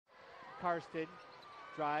Karsten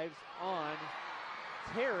drives on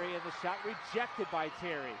Terry, and the shot rejected by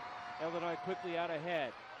Terry. Illinois quickly out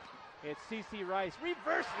ahead. It's CeCe Rice,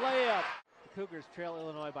 reverse layup. The Cougars trail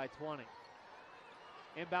Illinois by 20.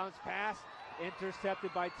 Inbounds pass,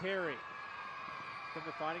 intercepted by Terry. From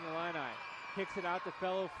the Fighting Illini, kicks it out to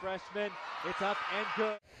fellow freshman. It's up and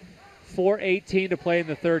good. 4:18 to play in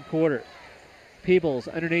the third quarter. Peebles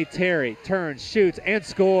underneath Terry, turns, shoots, and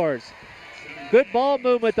scores. Good ball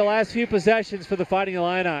movement the last few possessions for the Fighting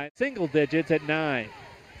Illini. Single digits at 9.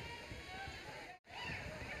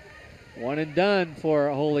 One and done for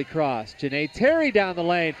Holy Cross. Jeanae Terry down the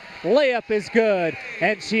lane. Layup is good,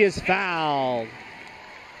 and she is fouled.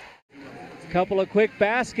 A couple of quick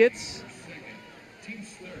baskets.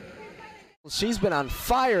 She's been on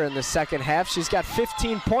fire in the second half. She's got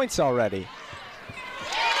 15 points already.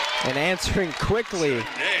 And answering quickly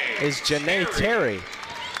is Jeanae Terry.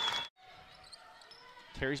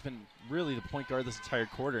 Terry's been really the point guard this entire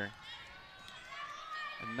quarter.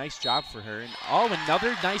 A nice job for her. And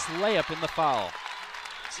another nice layup in the foul.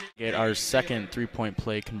 Get our second three-point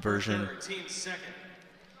play conversion.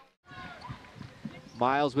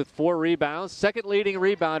 Miles with 4 rebounds, second leading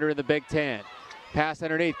rebounder in the Big Ten. Pass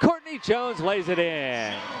underneath, Courtney Jones lays it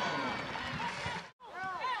in.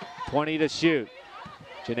 20 to shoot.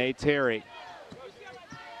 Jeanae Terry.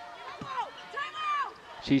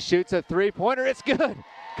 She shoots a three-pointer, it's good.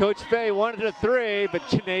 Coach Peay wanted a 3, but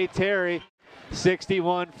Jeanae Terry,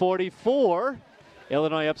 61-44.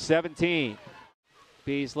 Illinois up 17.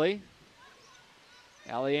 Beasley.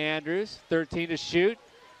 Allie Andrews, 13 to shoot.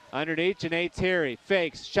 Underneath, Jeanae Terry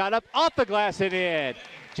fakes, shot up off the glass and in.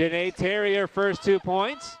 Jeanae Terry, her first 2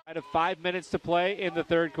 points. Out of 5 minutes to play in the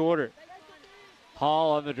third quarter.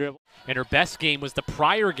 Hall on the dribble. And her best game was the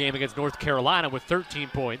prior game against North Carolina with 13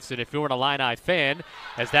 points. And if you're an Illini fan,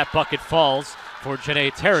 as that bucket falls for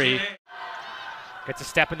Jeanae Terry, gets a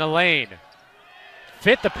step in the lane.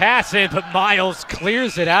 Fit the pass in, but Miles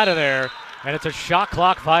clears it out of there. And it's a shot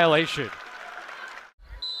clock violation.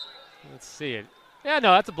 Let's see it. Yeah,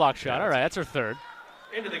 no, that's a block shot. All right, that's her third.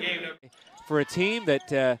 Into the game. For a team that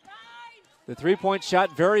the three-point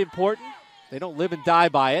shot, very important. They don't live and die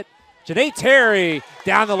by it. Jeanae Terry,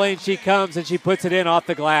 down the lane she comes, and she puts it in off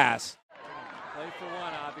the glass. Play for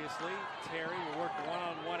one, obviously. Terry will work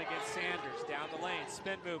one-on-one against Sanders. Down the lane,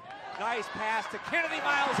 spin move. Nice pass to Kennedy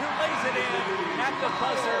Miles, who lays it in at the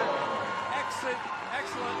buzzer.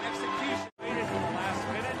 Excellent execution. Waited for the last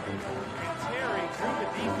minute, and Terry drew the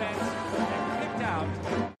defense and kicked out.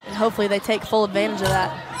 And hopefully they take full advantage of that.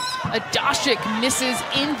 Adashik misses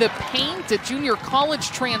in the paint, a junior college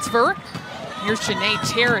transfer. Here's Jeanae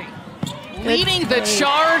Terry leading the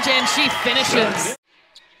charge, and she finishes.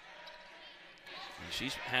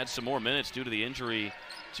 She's had some more minutes due to the injury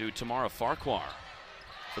to Tamara Farquhar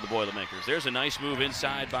for the Boilermakers. There's a nice move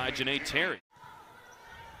inside by Jeanae Terry.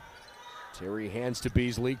 Terry hands to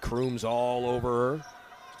Beasley, Crooms all over her.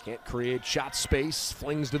 Can't create shot space,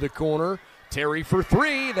 flings to the corner. Terry for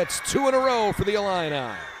 3, that's 2 in a row for the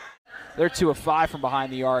Illini. They're 2 of 5 from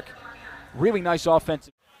behind the arc. Really nice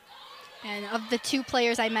offensive. And of the 2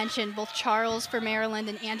 players I mentioned, both Charles for Maryland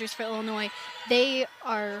and Andrews for Illinois, they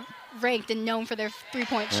are ranked and known for their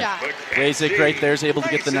three-point shot. Plays it great there, is able to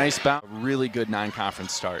get the nice bounce. Really good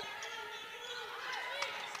non-conference start.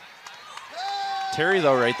 Terry,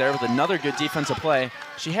 though, right there with another good defensive play.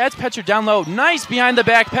 She has Petra down low. Nice behind the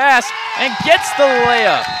back pass and gets the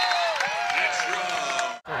layup.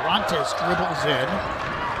 Ferrantes dribbles in,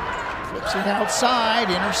 flips it outside,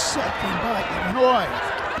 intercepted by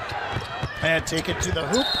Illinois. And take it to the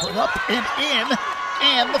hoop, put up and in,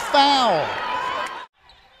 and the foul.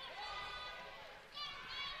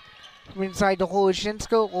 Inside to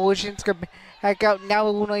Oleshinska. Oleshinska back out. Now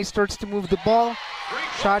Illinois starts to move the ball.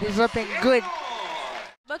 Shot is up and good.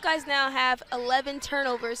 Buckeyes now have 11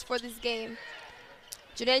 turnovers for this game.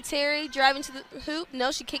 Jeanae Terry driving to the hoop.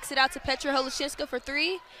 No, she kicks it out to Petra Oleshinska for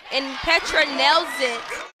 3, and Petra nails it.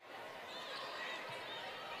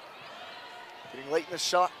 Getting late in the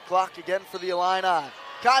shot clock again for the Illini.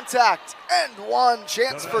 Contact and 1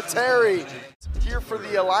 chance for Terry here for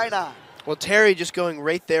the Illini. Well, Terry just going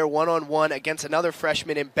right there one-on-one against another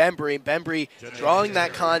freshman in Bembry. Bembry drawing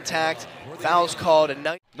that contact. Fouls called. And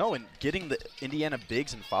getting the Indiana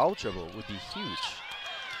bigs in foul trouble would be huge.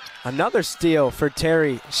 Another steal for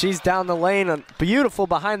Terry. She's down the lane. Beautiful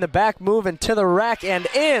behind the back move and to the rack and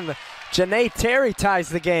in. Jeanae Terry ties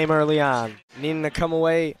the game early on. Needing to come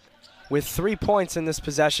away with 3 points in this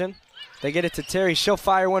possession. They get it to Terry. She'll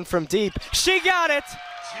fire one from deep. She got it!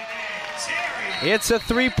 It's a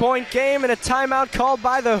 3-point game and a timeout called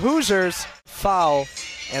by the Hoosiers. foul,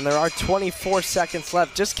 and there are 24 seconds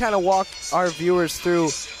left. Just kind of walk our viewers through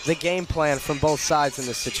the game plan from both sides in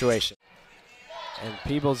this situation. And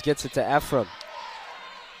Peebles gets it to Ephraim.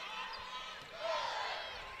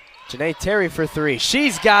 Jeanae Terry for three.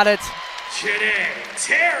 She's got it. Jeanae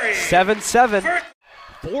Terry. 7-7.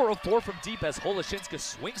 4 of 4 from deep as Holoshinska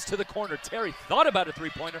swings to the corner. Terry thought about a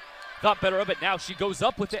three-pointer, thought better of it. Now she goes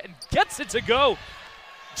up with it and gets it to go.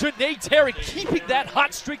 Jeanae Terry keeping that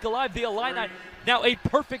hot streak alive. The Illini now a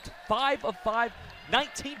perfect 5 of 5,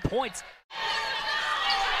 19 points.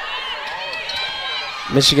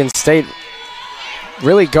 Michigan State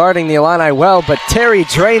really guarding the Illini well, but Terry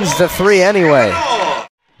drains the three anyway.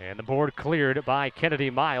 And the board cleared by Kennedy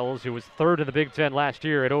Miles, who was third in the Big Ten last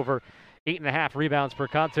year at over 8.5 rebounds per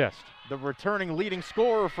contest. The returning leading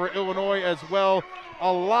scorer for Illinois as well.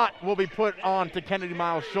 A lot will be put on to Kennedy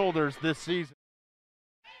Miles' shoulders this season.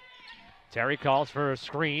 Terry calls for a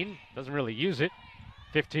screen, doesn't really use it.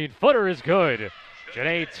 15-footer is good.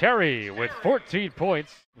 Jeanae Terry with 14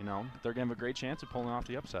 points. You know, they're going to have a great chance of pulling off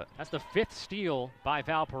the upset. That's the 5th steal by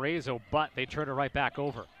Valparaiso, but they turn it right back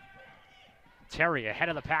over. Terry ahead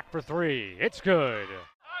of the pack for three. It's good.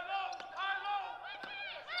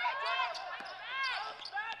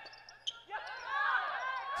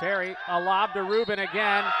 Terry, a lob to Rubin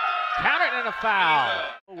again. Counted and a foul.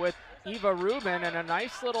 With Eva Rubin and a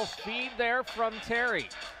nice little feed there from Terry.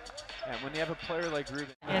 And when you have a player like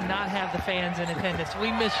Rubin. And not have the fans in attendance.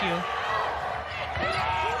 We miss you.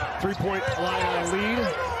 3-point Illini lead.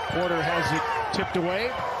 Porter has it tipped away.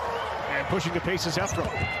 And pushing the pace is Ephraim.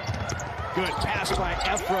 Good pass by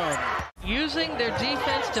Ephraim. Using their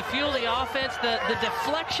defense to fuel the offense. The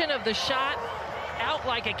deflection of the shot out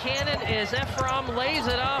like a cannon is Ephraim lays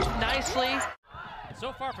it off nicely.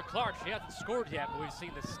 So far for Clark, she hasn't scored yet, but we've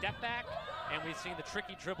seen the step back and we've seen the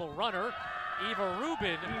tricky dribble runner. Eva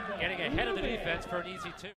Rubin getting ahead of the defense for an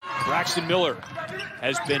easy two. Braxton Miller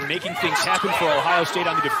has been making things happen for Ohio State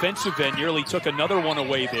on the defensive end. Nearly took another one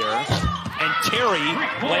away there. And Terry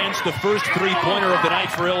lands the first three-pointer of the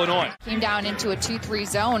night for Illinois. Came down into a 2-3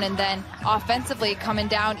 zone, and then offensively coming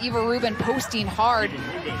down, Eva Rubin posting hard.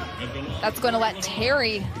 That's going to let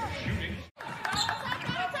Terry.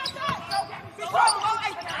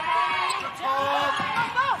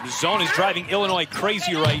 The zone is driving Illinois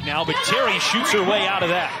crazy right now, but Terry shoots her way out of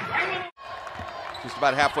that. Just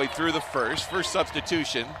about halfway through the first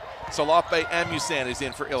substitution. Salope and Musan is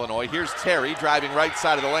in for Illinois. Here's Terry driving right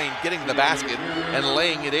side of the lane, getting the basket and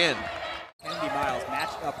laying it in. Kennedy Miles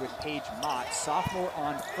matched up with Paige Mott, sophomore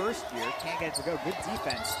on first year. Can't get it to go. Good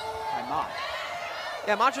defense by Mott.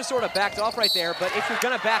 Yeah, Mott just sort of backed off right there, but if you're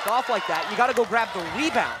going to back off like that, you got to go grab the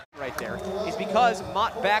rebound right there. Is because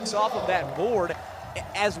Mott backs off of that board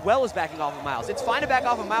as well as backing off of Miles. It's fine to back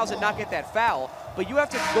off of Miles and not get that foul, but you have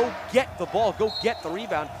to go get the ball, go get the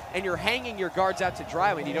rebound, and you're hanging your guards out to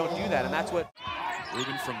dry when you don't do that, and that's what...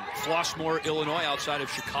 Rubin from Flossmoor, Illinois, outside of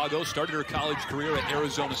Chicago, started her college career at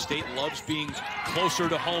Arizona State, loves being closer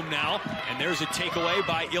to home now, and there's a takeaway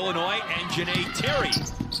by Illinois, and Jeanae Terry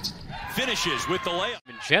finishes with the layup.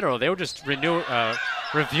 In general, they were just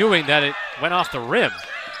reviewing that it went off the rim.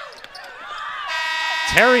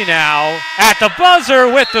 Terry now at the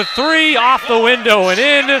buzzer with the three, off the window and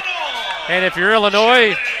in. And if you're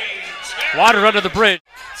Illinois, water under the bridge.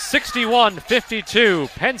 61-52,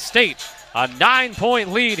 Penn State, a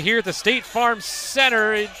 9-point lead here at the State Farm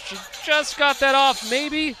Center. She just got that off,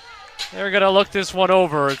 maybe. They're going to look this one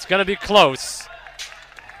over. It's going to be close.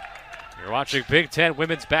 You're watching Big Ten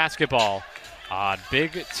women's basketball on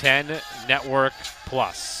Big Ten Network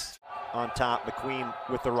Plus. On top, McQueen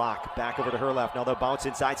with the rock. Back over to her left. Now they'll bounce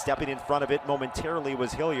inside. Stepping in front of it momentarily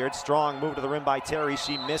was Hilliard. Strong move to the rim by Terry.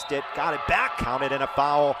 She missed it. Got it back. Counted and a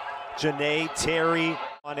foul. Jeanae Terry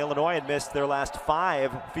on Illinois had missed their last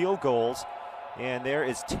 5 field goals. And there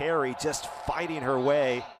is Terry just fighting her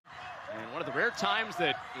way. And one of the rare times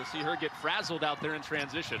that you'll see her get frazzled out there in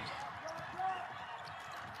transition.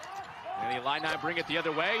 And the Illini bring it the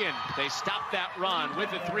other way, and they stop that run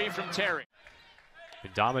with a three from Terry.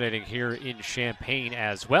 Been dominating here in Champaign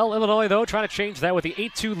as well. Illinois, though, trying to change that with the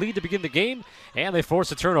 8-2 lead to begin the game, and they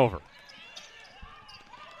force a turnover.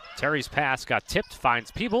 Terry's pass got tipped,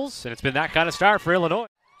 finds Peebles, and it's been that kind of start for Illinois.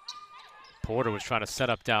 Porter was trying to set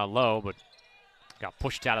up down low, but got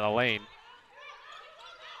pushed out of the lane.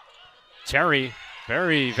 Terry,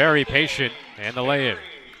 very, very patient, and the lay-in.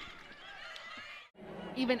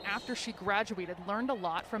 Even after she graduated, learned a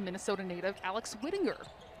lot from Minnesota native Alex Whittinger.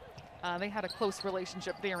 They had a close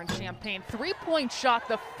relationship there in Champaign. 3-point shot,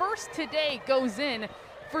 the first today, goes in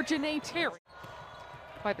for Jeanae Terry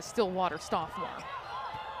by the Stillwater sophomore.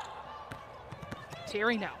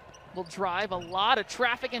 Terry now will drive a lot of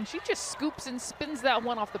traffic, and she just scoops and spins that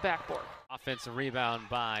one off the backboard. Offensive rebound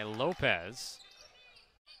by Lopez.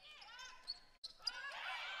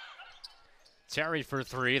 Terry for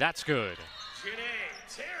three, that's good.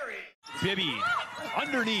 Jeanae Terry. Bibby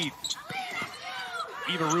underneath.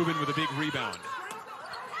 Eva Rubin with a big rebound.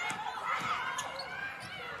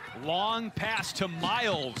 Long pass to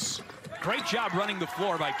Miles. Great job running the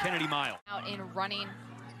floor by Kennedy Miles. Out in running.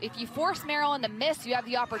 If you force Maryland to miss, you have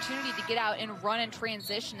the opportunity to get out and run in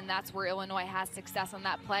transition, and that's where Illinois has success on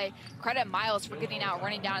that play. Credit Miles for getting out,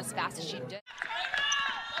 running down as fast as she did.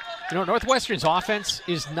 You know, Northwestern's offense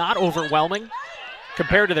is not overwhelming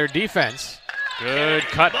compared to their defense. Good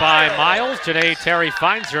cut by Miles. Jeanae Terry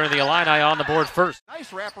finds her, and the Illini on the board first.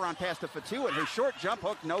 Nice wraparound pass to Fatu, and her short jump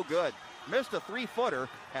hook, no good. Missed a three-footer,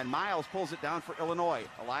 and Miles pulls it down for Illinois.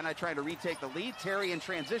 Illini trying to retake the lead. Terry in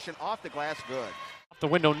transition off the glass, good. Off the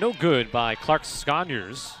window, no good by Clark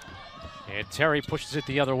Sconyers. And Terry pushes it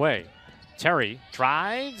the other way. Terry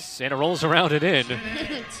drives, and it rolls around and in.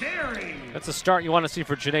 That's a start you want to see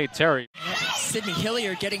for Jeanae Terry. Sydney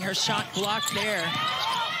Hilliard getting her shot blocked there.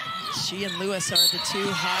 She and Lewis are the two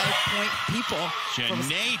high-point people.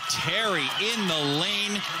 Jeanae Terry in the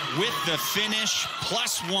lane with the finish,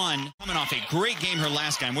 +1. Coming off a great game her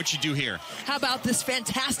last game. What'd you do here? How about this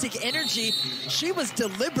fantastic energy? She was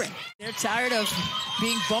deliberate. They're tired of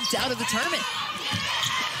being bumped out of the tournament.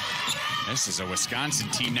 This is a Wisconsin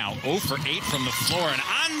team now 0 for 8 from the floor. And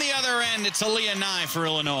on the other end, it's Aaliyah Nye for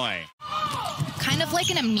Illinois. Kind of like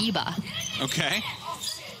an amoeba, Okay.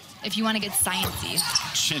 if you want to get sciencey.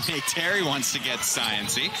 Jeanae Terry wants to get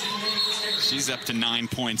sciencey. She's up to 9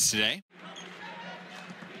 points today.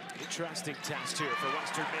 Interesting test here for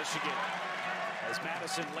Western Michigan as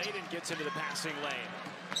Madison Layden gets into the passing lane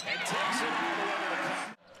and takes it all the way to the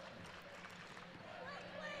cup.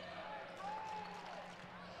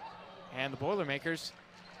 And the Boilermakers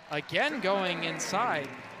again going inside.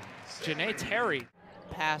 Jeanae Terry.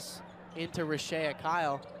 Pass into Rashea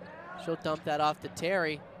Kyle. She'll dump that off to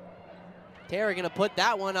Terry. Terry gonna put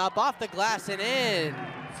that one up off the glass and in.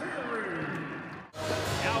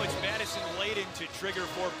 Now it's Madison Layden to trigger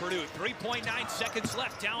for Purdue. 3.9 seconds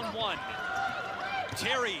left, down 1.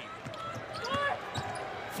 Terry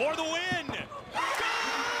for the win. Good!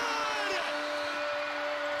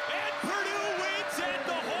 And Purdue wins at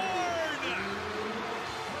the horn.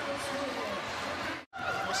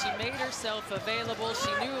 Well, she made herself available.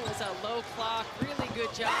 She knew it was a low clock. Really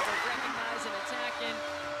good job of recognizing, attacking.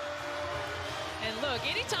 And look,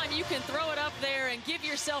 anytime you can throw it up there and give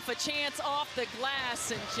yourself a chance off the glass,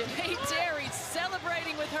 and Jeanae Terry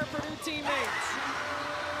celebrating with her Purdue teammates.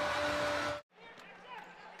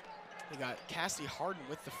 They got Cassidy Harden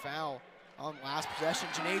with the foul on last possession.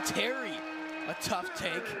 Jeanae Terry, a tough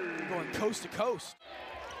take, going coast to coast.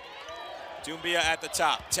 Doumbia at the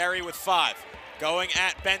top. Terry with 5. Going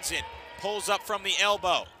at Benson. Pulls up from the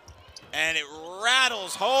elbow. And it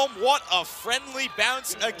rattles home. What a friendly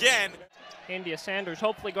bounce again. India Sanders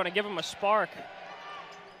hopefully going to give him a spark.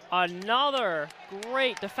 Another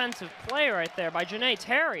great defensive play right there by Jeanae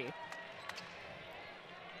Terry.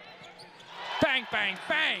 Bang, bang,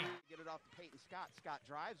 bang. Get it off to Peyton Scott. Scott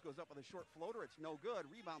drives, goes up with a short floater. It's no good.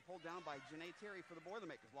 Rebound pulled down by Jeanae Terry for the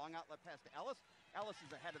Boilermakers. Long outlet pass to Ellis. Ellis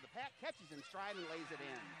is ahead of the pack, catches in stride and lays it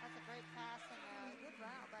in. That's a great pass and a good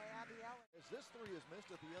round by Abby Ellis. As this three is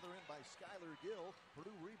missed at the other end by Skylar Gill,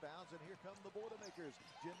 Purdue rebounds, and here come the Boilermakers.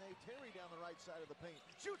 Jeanae Terry down the right side of the paint,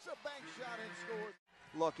 shoots a bank shot and scores.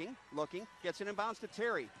 Looking, gets it in bounds to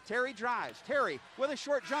Terry. Terry drives. Terry with a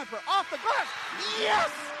short jumper off the glass.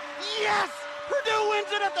 Yes! Yes! Purdue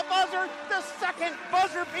wins it at the buzzer. The second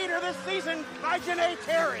buzzer beater this season by Jeanae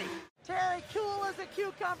Terry. Terry, cool as a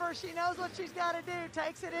cucumber. She knows what she's got to do.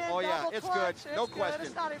 Takes it in. Oh, yeah, it's good. No question.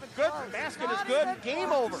 It's not even good. Close. Basket is good.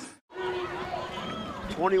 Game over.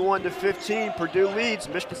 21-15, Purdue leads.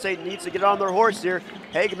 Michigan State needs to get on their horse here.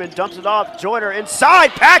 Hageman dumps it off. Joyner inside,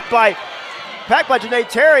 packed by Jeanae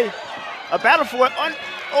Terry. A battle for it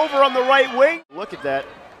over on the right wing. Look at that.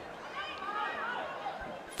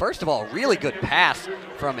 First of all, really good pass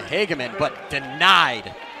from Hageman, but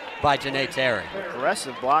denied by Jeanae Terry.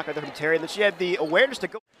 Aggressive block from Terry, and then she had the awareness to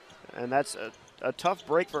go. And that's a tough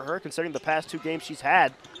break for her considering the past 2 games she's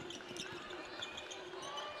had.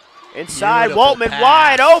 Inside, Beautiful Waltman pass.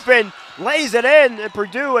 wide open, lays it in, and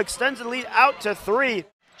Purdue extends the lead out to 3.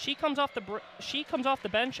 She comes off the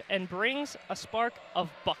bench and brings a spark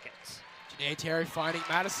of buckets. Jeanae Terry finding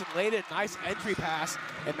Madison Layden. Nice entry pass,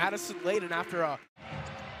 and Madison Layden after a...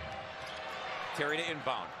 Terry to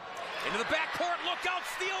inbound. Into the backcourt, look out,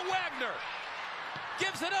 steal Wagner.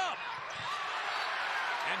 Gives it up.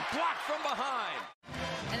 And blocked from behind.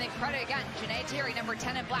 And then credit again, Jeanae Terry, number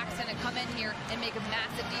 10 in black, is going to come in here and make a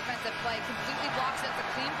massive defensive play. Completely blocks it. It's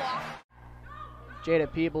a clean block.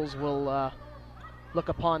 Jada Peebles will look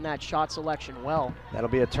upon that shot selection well. That'll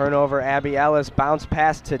be a turnover. Abby Ellis bounce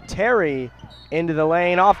pass to Terry into the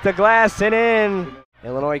lane, off the glass and in.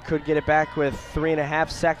 Illinois could get it back with 3.5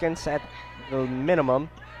 seconds at the minimum.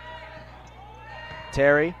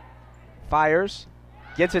 Terry fires,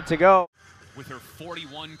 gets it to go. With her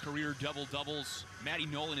 41 career double-doubles, Maddie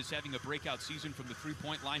Nolan is having a breakout season from the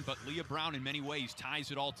three-point line, but Leah Brown in many ways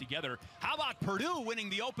ties it all together. How about Purdue winning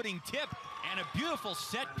the opening tip and a beautiful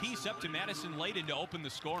set piece up to Madison Layden to open the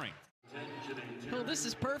scoring? Well, this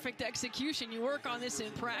is perfect execution. You work on this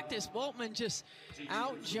in practice. Boltman just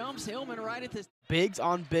out-jumps Hillman right at this. Bigs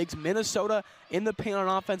on bigs. Minnesota in the paint on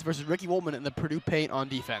offense versus Ricky Woltman in the Purdue paint on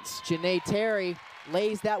defense. Jeanae Terry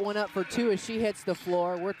lays that one up for 2 as she hits the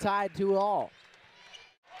floor. We're tied 2-all.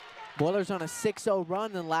 Boilers on a 6-0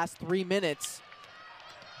 run in the last 3 minutes.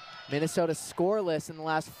 Minnesota scoreless in the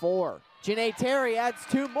last 4. Jeanae Terry adds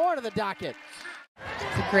 2 more to the docket.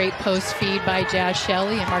 It's a great post feed by Jazz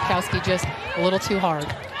Shelley, and Markowski just a little too hard.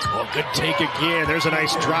 Well, good take again. There's a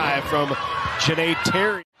nice drive from Jeanae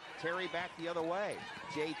Terry. Terry back the other way.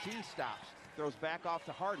 JT stops. Throws back off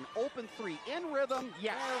to Harden. Open 3. In rhythm.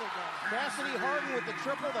 Yes. There we go. Cassidy Harden with the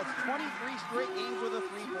triple. That's 23 straight games with a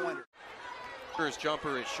three-pointer. Rutgers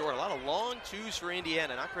jumper is short. A lot of long twos for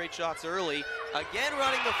Indiana. Not great shots early. Again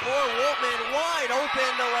running the floor. Woltman wide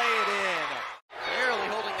open to lay it in. Barely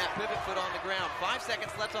holding that pivot foot on the ground. 5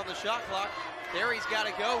 seconds left on the shot clock. Terry's got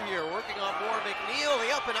to go here. Working on more. McNeil,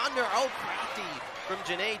 the up and under. Oh, crafty from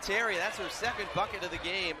Jeanae Terry. That's her second bucket of the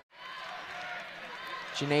game.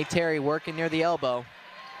 Jeanae Terry working near the elbow.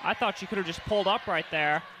 I thought she could have just pulled up right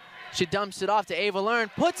there. She dumps it off to Ava Learn,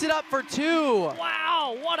 puts it up for 2.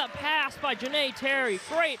 Wow, what a pass by Jeanae Terry.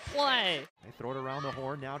 Great play. They throw it around the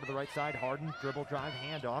horn, now to the right side. Harden, dribble drive,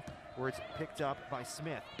 handoff, where it's picked up by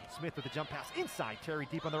Smith. Smith with a jump pass inside. Terry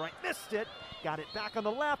deep on the right, missed it. Got it back on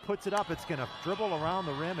the left, puts it up. It's going to dribble around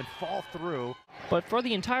the rim and fall through. But for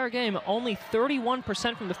the entire game, only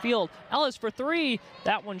 31% from the field. Ellis for 3,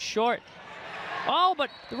 that one's short. Oh, but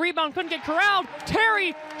the rebound couldn't get corralled.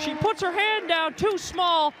 Terry, she puts her hand down, too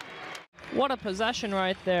small. What a possession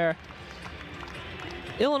right there.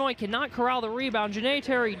 Illinois cannot corral the rebound. Jeanae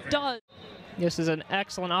Terry does. This is an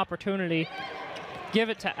excellent opportunity. Give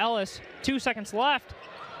it to Ellis. 2 seconds left.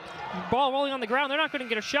 Ball rolling on the ground. They're not going to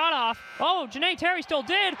get a shot off. Oh, Jeanae Terry still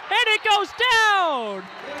did, and it goes down!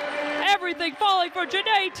 Everything falling for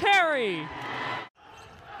Jeanae Terry.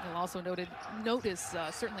 You'll also notice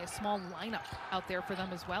certainly a small lineup out there for them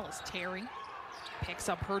as well, as Terry picks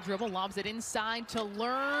up her dribble, lobs it inside to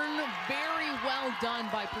Learn. Very well done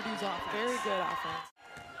by Purdue's offense. Very good offense.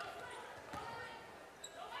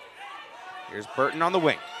 Here's Burton on the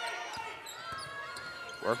wing.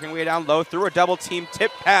 Working way down low through a double team,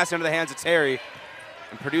 tip pass into the hands of Terry.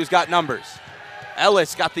 And Purdue's got numbers.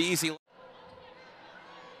 Ellis got the easy.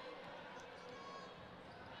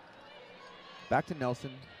 Back to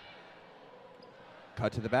Nelson.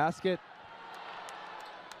 Cut to the basket.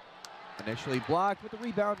 Initially blocked with the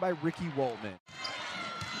rebound by Ricky Woltman.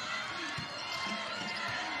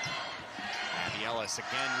 Abby Ellis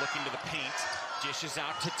again looking to the paint. Dishes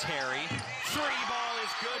out to Terry. Free ball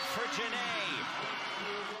is good for Jeanae.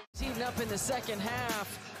 Teamed up in the second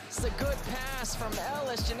half. It's a good pass from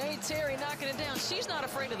Ellis. Jeanae Terry knocking it down. She's not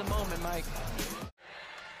afraid of the moment, Mike.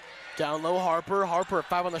 Down low, Harper. Harper at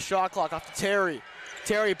 5 on the shot clock off to Terry.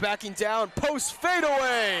 Terry backing down, post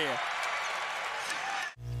fadeaway.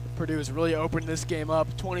 Purdue has really opened this game up.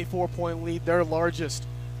 24-point lead, their largest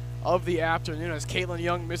of the afternoon, as Caitlin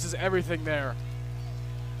Young misses everything there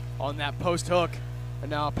on that post hook.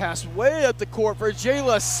 And now a pass way up the court for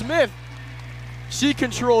Jayla Smith. She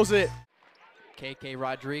controls it. KK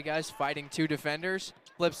Rodriguez fighting 2 defenders,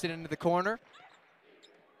 flips it into the corner.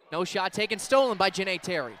 No shot taken, stolen by Jeanae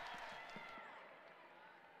Terry.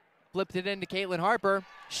 Flipped it into Caitlin Harper.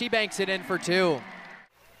 She banks it in for 2.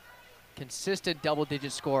 Consistent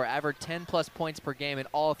double-digit score, averaged 10-plus points per game in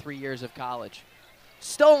all 3 years of college.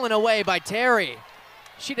 Stolen away by Terry.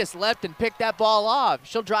 She just leapt and picked that ball off.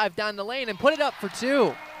 She'll drive down the lane and put it up for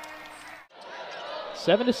 2.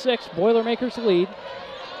 7-6, Boilermakers lead.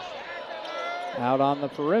 Out on the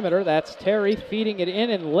perimeter, that's Terry feeding it in,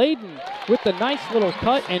 and Layden with the nice little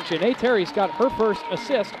cut, and Jeanae Terry's got her first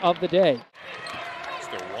assist of the day. It's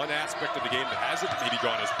the one aspect of the game that hasn't maybe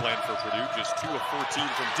gone as planned for Purdue, just 2 of 14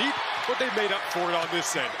 from deep, but they made up for it on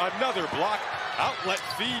this end. Another block, outlet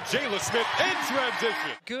feed, Jayla Smith in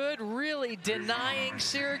transition. Good, really denying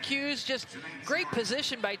Syracuse. Just great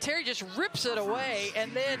position by Terry, just rips it away,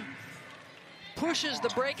 and then pushes the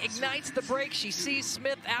brake, ignites the brake. She sees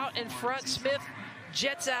Smith out in front. Smith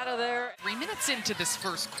jets out of there. 3 minutes into this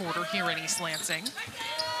first quarter here in East Lansing.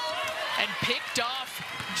 And picked off.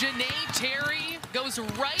 Jeanae Terry goes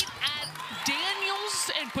right at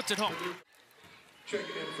Daniels and puts it home.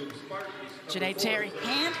 Jeanae Terry,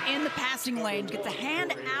 hand in the passing lane, gets a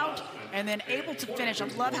hand out, and then able to finish. I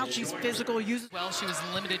love how she's physical. Well, she was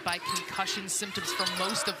limited by concussion symptoms for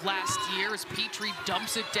most of last year as Petrie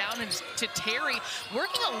dumps it down and to Terry,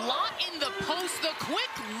 working a lot in the post. The quick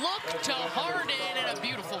look to Harden and a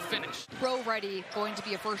beautiful finish. Pro ready, going to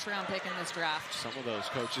be a first-round pick in this draft. Some of those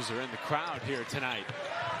coaches are in the crowd here tonight.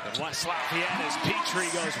 And West Lafayette as Petrie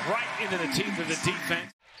goes right into the teeth of the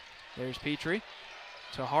defense. There's Petrie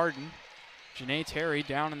to Harden. Jeanae Terry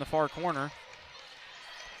down in the far corner.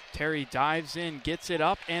 Terry dives in, gets it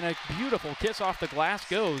up, and a beautiful kiss off the glass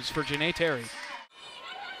goes for Jeanae Terry.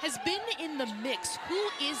 Has been in the mix. Who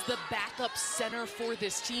is the backup center for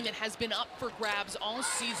this team? It has been up for grabs all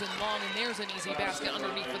season long, and there's an easy basket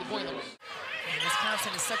underneath for the Boilers.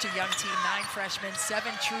 Wisconsin is such a young team, 9 freshmen,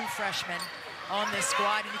 7 true freshmen on this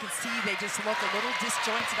squad, and you can see they just look a little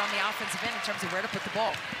disjointed on the offensive end in terms of where to put the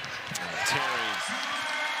ball. Terry's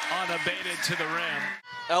unabated to the rim.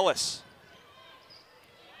 Ellis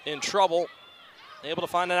in trouble, able to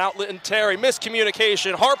find an outlet in Terry.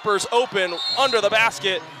 Miscommunication. Harper's open under the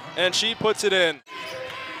basket, and she puts it in.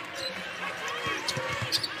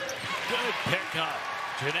 Good pickup.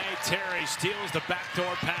 Jeanae Terry steals the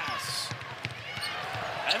backdoor pass.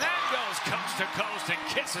 And that goes coast to coast and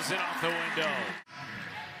kisses it off the window.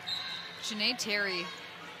 Jeanae Terry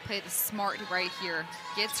played the smart right here.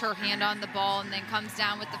 Gets her hand on the ball and then comes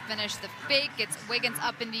down with the finish. The fake gets Wiggins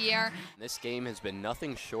up in the air. This game has been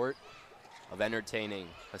nothing short of entertaining.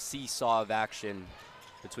 A seesaw of action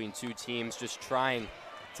between two teams just trying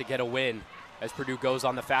to get a win. As Purdue goes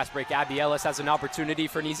on the fast break, Abby Ellis has an opportunity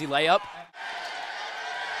for an easy layup.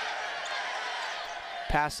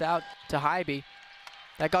 Pass out to Hybe.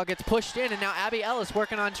 That ball gets pushed in, and now Abby Ellis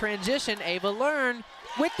working on transition. Ava Learn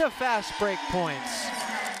with the fast break points.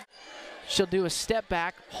 She'll do a step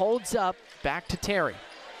back, holds up, back to Terry.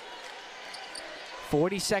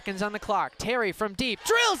 40 seconds on the clock. Terry from deep,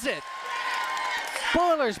 drills it!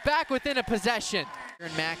 Boilers back within a possession. Here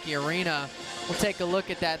in Mackey Arena, we'll take a look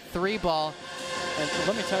at that 3-ball. And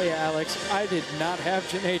let me tell you, Alex, I did not have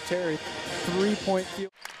Jeanae Terry 3-point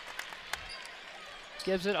field.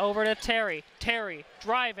 Gives it over to Terry. Terry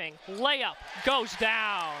driving, layup, goes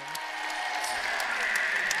down.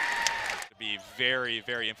 Be very,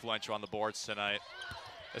 very influential on the boards tonight,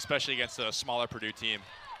 especially against a smaller Purdue team.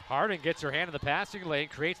 Harden gets her hand in the passing lane,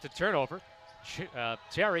 creates the turnover.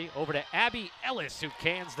 Terry over to Abby Ellis, who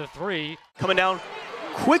cans the 3. Coming down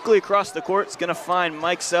quickly across the court, is going to find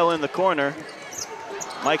Mike Sell in the corner.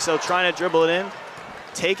 Mike Sell trying to dribble it in,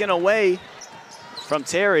 taken away from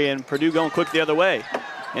Terry, and Purdue going quick the other way.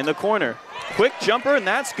 In the corner, quick jumper, and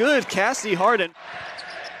that's good. Cassidy Harden.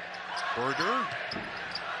 Berger.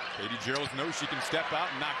 Katie Gerald knows she can step out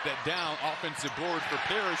and knock that down. Offensive board for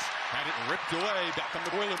Parrish. Had it ripped away. Back on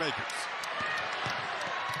the Boilermakers.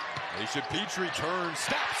 Aisha Petrie turns,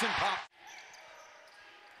 snaps, and pops.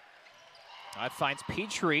 That finds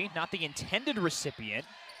Petrie, not the intended recipient.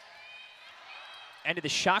 End of the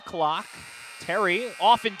shot clock. Terry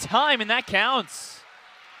off in time, and that counts.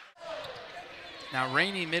 Now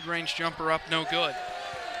Rainey, mid-range jumper up, no good.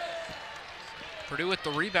 Purdue with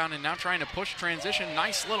the rebound and now trying to push transition.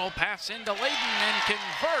 Nice little pass into Layden and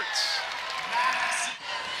converts.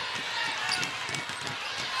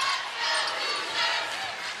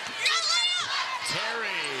 Terry,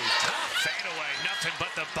 tough fadeaway, nothing but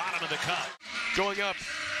the bottom of the cup. Going up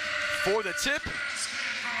for the tip,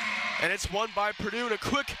 and it's won by Purdue. And a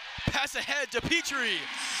quick pass ahead to Petrie,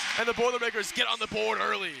 and the Boilermakers get on the board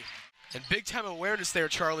early. And big time awareness there,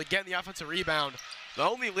 Charlie, getting the offensive rebound. The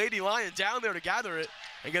only Lady Lion down there to gather it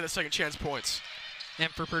and get the second chance points. And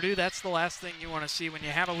for Purdue, that's the last thing you want to see. When you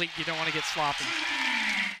have a lead, you don't want to get sloppy.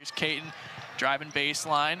 Here's Caton driving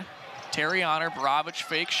baseline. Terry on her, Baravich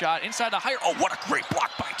fake shot inside the higher. Oh, what a great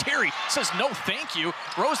block by Terry. Says no thank you.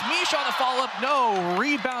 Rose Mish on the follow-up, no.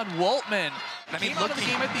 Rebound Waltman. I mean, look at the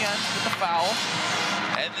game at the end with the foul.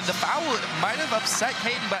 And the foul might have upset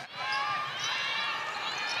Caton, but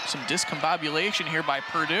some discombobulation here by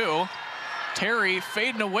Purdue. Terry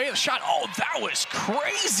fading away the shot. Oh, that was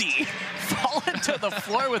crazy. Falling to the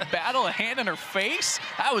floor with battle, a hand in her face.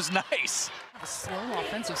 That was nice. A slow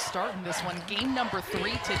offensive start in this one. Game number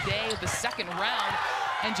 3 today of the second round.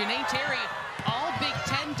 And Jeanae Terry, all Big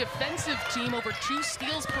Ten defensive team, over 2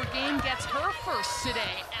 steals per game, gets her first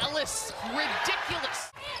today. Ellis, ridiculous.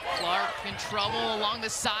 ridiculous. Clark in trouble along the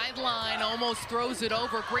sideline, almost throws it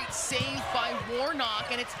over. Great save by Warnock,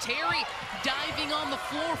 and it's Terry diving on the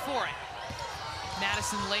floor for it.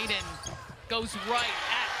 Madison Layden goes right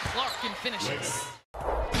at Clark and finishes.